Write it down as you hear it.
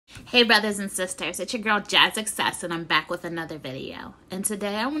Hey brothers and sisters, it's your girl Jazz Success and I'm back with another video. And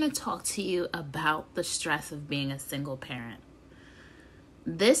today I want to talk to you about the stress of being a single parent.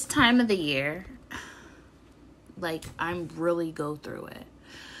 This time of the year, I really go through it.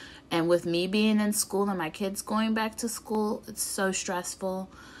 And with me being in school and my kids going back to school, it's so stressful.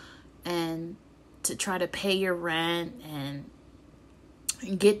 And to try to pay your rent and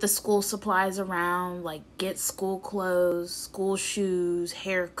get the school supplies around, get school clothes, school shoes,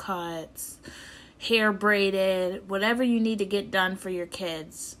 haircuts, hair braided, whatever you need to get done for your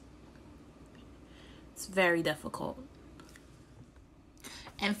kids. It's very difficult.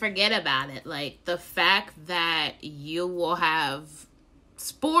 And forget about it. The fact that you will have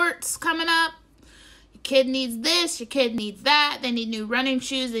sports coming up. Your kid needs this, your kid needs that. They need new running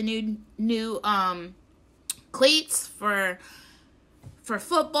shoes, they need new cleats for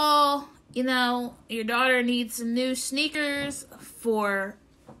football. Your daughter needs some new sneakers for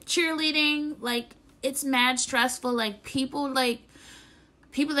cheerleading. It's mad stressful. People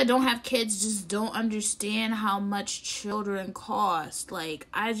that don't have kids just don't understand how much children cost.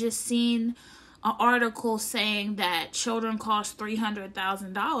 I just seen an article saying that children cost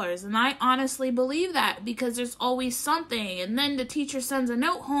 $300,000, and I honestly believe that because there's always something. And then the teacher sends a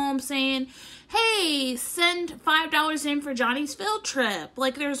note home saying, hey, send $5 in for Johnny's field trip.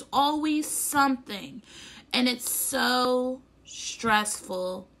 There's always something, and it's so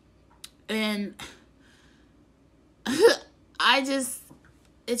stressful. And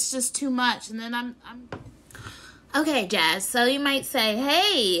it's just too much. And then I'm okay, Jazz, so you might say,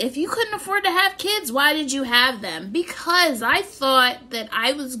 hey, if you couldn't afford to have kids, why did you have them? Because I thought that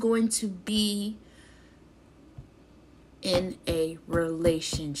I was going to be in a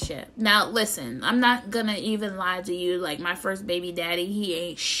relationship. Now, listen, I'm not going to even lie to you. My first baby daddy, he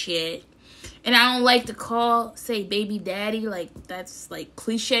ain't shit. And I don't like to say baby daddy, that's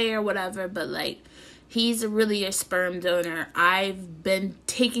cliche or whatever, but he's really a sperm donor. I've been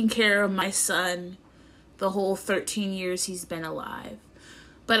taking care of my son the whole 13 years he's been alive.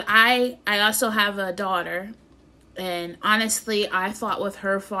 But I also have a daughter, and honestly, I thought with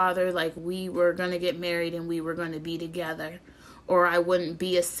her father, we were going to get married and we were going to be together, or I wouldn't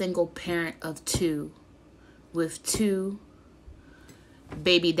be a single parent of two with two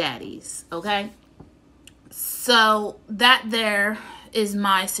baby daddies, okay? So that there is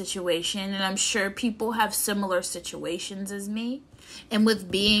my situation, and I'm sure people have similar situations as me. And with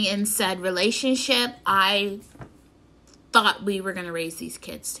being in said relationship, I thought we were going to raise these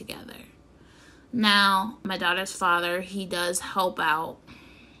kids together. Now, my daughter's father, he does help out.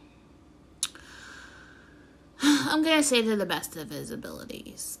 I'm going to say to the best of his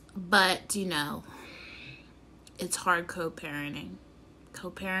abilities. But, it's hard co-parenting.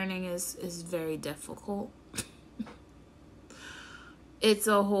 Co-parenting is very difficult.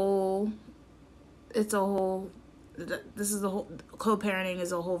 Co-parenting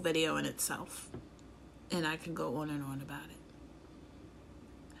is a whole video in itself. And I can go on and on about it.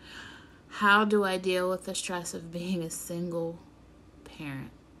 How do I deal with the stress of being a single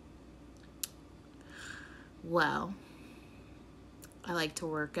parent? Well, I like to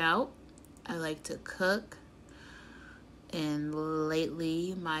work out. I like to cook. And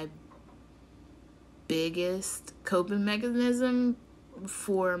lately, my biggest coping mechanism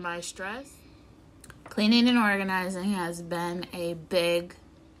for my stress, cleaning and organizing, has been a big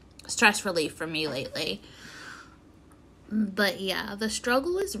stress relief for me lately. But yeah, the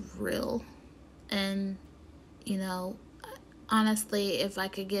struggle is real. And, honestly, if I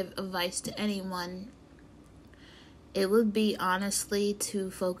could give advice to anyone, it would be honestly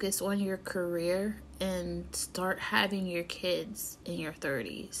to focus on your career and start having your kids in your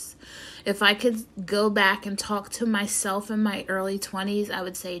 30s. If I could go back and talk to myself in my early 20s, I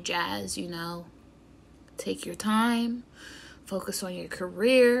would say, Jazz, take your time, focus on your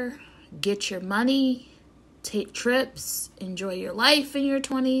career, get your money, take trips, enjoy your life in your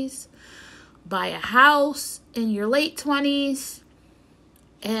 20s, buy a house in your late 20s,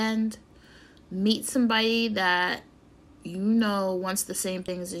 and meet somebody that wants the same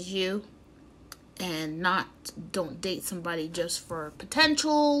things as you, and don't date somebody just for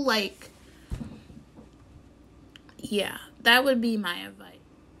potential. Yeah, that would be my advice.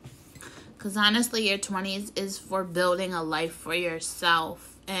 Because honestly, your 20s is for building a life for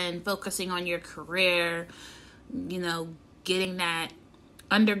yourself and focusing on your career, getting that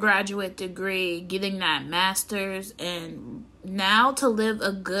undergraduate degree, getting that master's, and now to live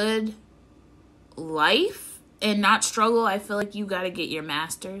a good life and not struggle, I feel like you got to get your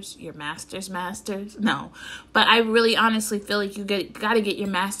master's. No. But I really honestly feel like you got to get your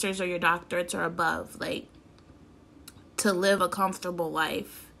master's or your doctorates or above, to live a comfortable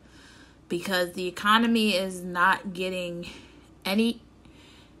life. because the economy is not getting any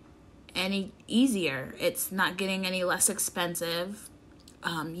easier. It's not getting any less expensive.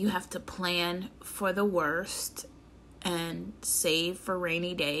 You have to plan for the worst and save for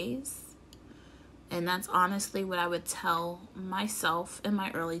rainy days. And that's honestly what I would tell myself in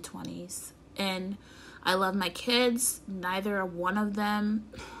my early 20s. And I love my kids. Neither one of them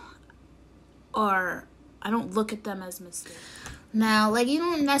are, I don't look at them as mistakes. Now, like, you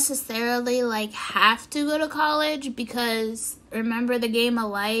don't necessarily, like, have to go to college, because remember the game of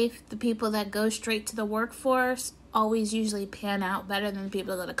life, the people that go straight to the workforce always usually pan out better than the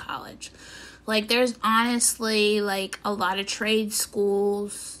people that go to college. Like, there's honestly, like, a lot of trade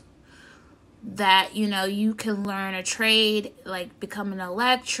schools that, you know, you can learn a trade, like become an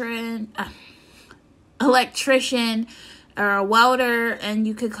electrician or a welder, and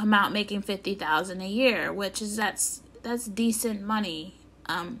you could come out making $50,000 a year, which is that's decent money.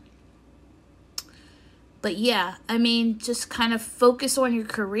 But yeah, I mean, just kind of focus on your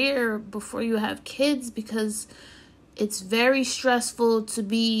career before you have kids, because it's very stressful to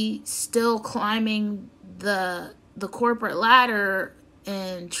be still climbing the corporate ladder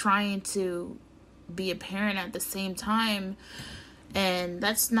and trying to be a parent at the same time. And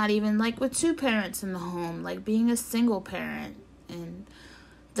that's not even like with two parents in the home, like being a single parent. And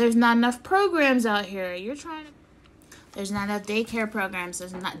there's not enough programs out here. There's not enough daycare programs.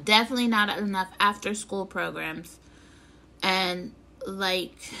 There's definitely not enough after school programs. And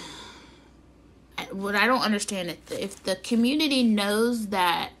like, what I don't understand, if the community knows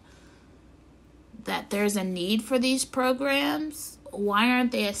that there's a need for these programs, why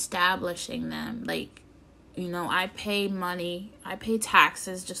aren't they establishing them? Like, you know, I pay money, I pay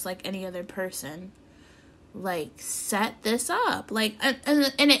taxes just like any other person. Like, set this up. Like,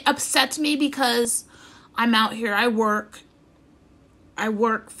 and it upsets me because I'm out here, I work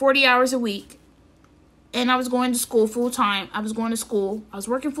 40 hours a week, and I was going to school full time. I was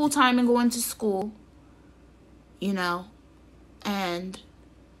working full time and going to school, you know, and,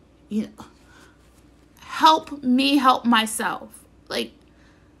 you know, help me help myself. Like,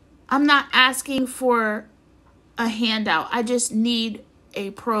 I'm not asking for a handout. I just need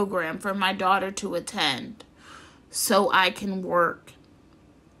a program for my daughter to attend so I can work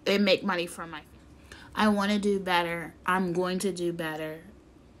and make money for my family. I want to do better. I'm going to do better.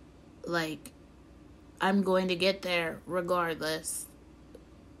 Like, I'm going to get there regardless.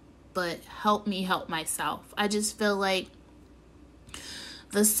 But help me help myself. I just feel like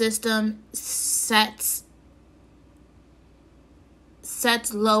the system sets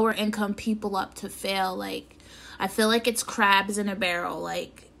lower income people up to fail. Like, I feel like it's crabs in a barrel.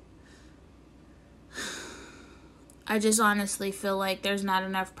 Like, I just honestly feel like there's not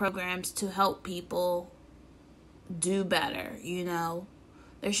enough programs to help people do better, you know.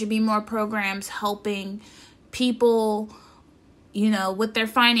 There should be more programs helping people, you know, with their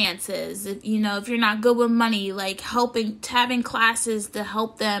finances. If you're not good with money, like having classes to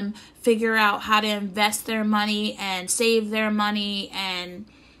help them figure out how to invest their money and save their money, and,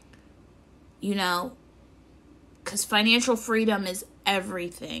 you know, because financial freedom is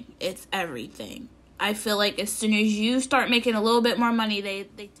everything. It's everything. I feel like as soon as you start making a little bit more money,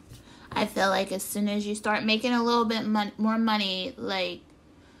 I feel like as soon as you start making a little bit more money, like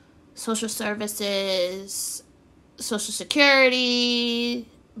social services, Social Security,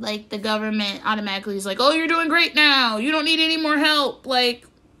 like the government automatically is like, oh, you're doing great now. You don't need any more help. Like,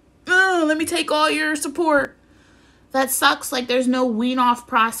 oh, let me take all your support. That sucks. Like, there's no wean off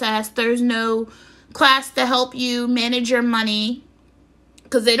process. There's no class to help you manage your money,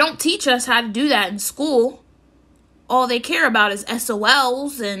 because they don't teach us how to do that in school. All they care about is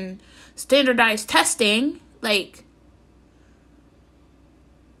SOLs and standardized testing. Like,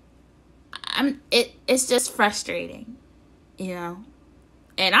 it's just frustrating, you know.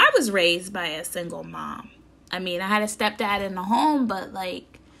 And I was raised by a single mom. I mean, I had a stepdad in the home, but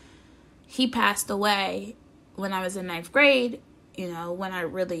like, he passed away when I was in 9th grade, you know, when I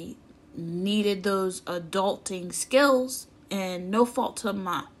really needed those adulting skills. And no fault to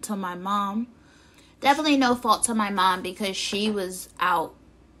my mom. Definitely no fault to my mom, because she was out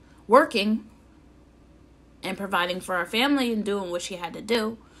working and providing for our family and doing what she had to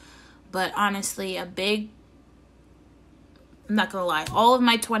do. But honestly, I'm not gonna lie, all of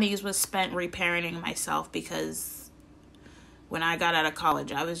my 20s was spent reparenting myself, because when I got out of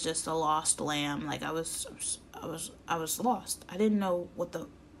college, I was just a lost lamb. Like, I was lost. I didn't know what the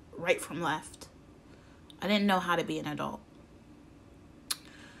right from left. I didn't know how to be an adult.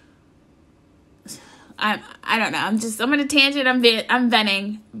 I don't know. I'm on a tangent. I'm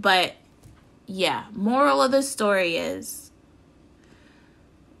venting, but yeah. Moral of the story is,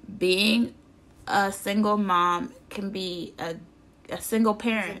 being a single mom can be a single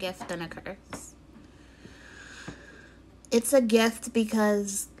parent. It's a gift and a curse. It's a gift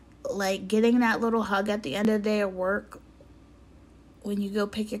because, like, getting that little hug at the end of the day at work when you go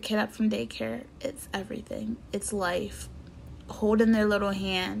pick your kid up from daycare, it's everything. It's life. Holding their little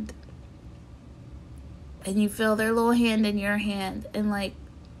hand, and you feel their little hand in your hand, and, like,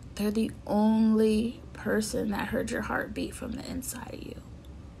 they're the only person that heard your heartbeat from the inside of you.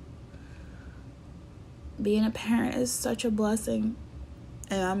 Being a parent is such a blessing,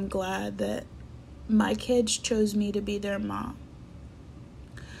 and I'm glad that my kids chose me to be their mom.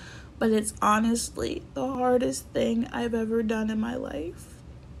 But it's honestly the hardest thing I've ever done in my life.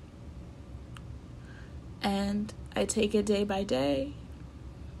 And I take it day by day,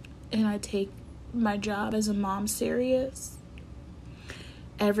 and I take my job as a mom serious.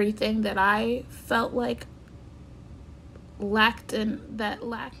 Everything that I felt like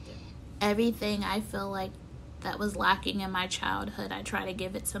everything I feel like that was lacking in my childhood, I try to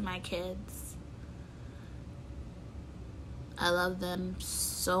give it to my kids. I love them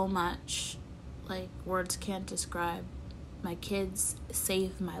so much, like words can't describe. My kids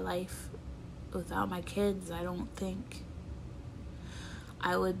saved my life. Without my kids, I don't think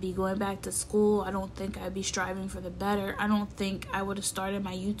I would be going back to school. I don't think I'd be striving for the better. I don't think I would have started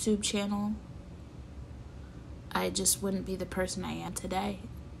my YouTube channel. I just wouldn't be the person I am today.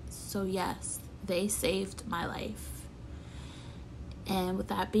 So yes, they saved my life. And with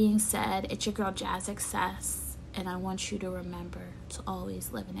that being said, it's your girl Jazz Excess, and I want you to remember to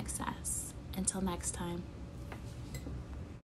always live in excess. Until next time.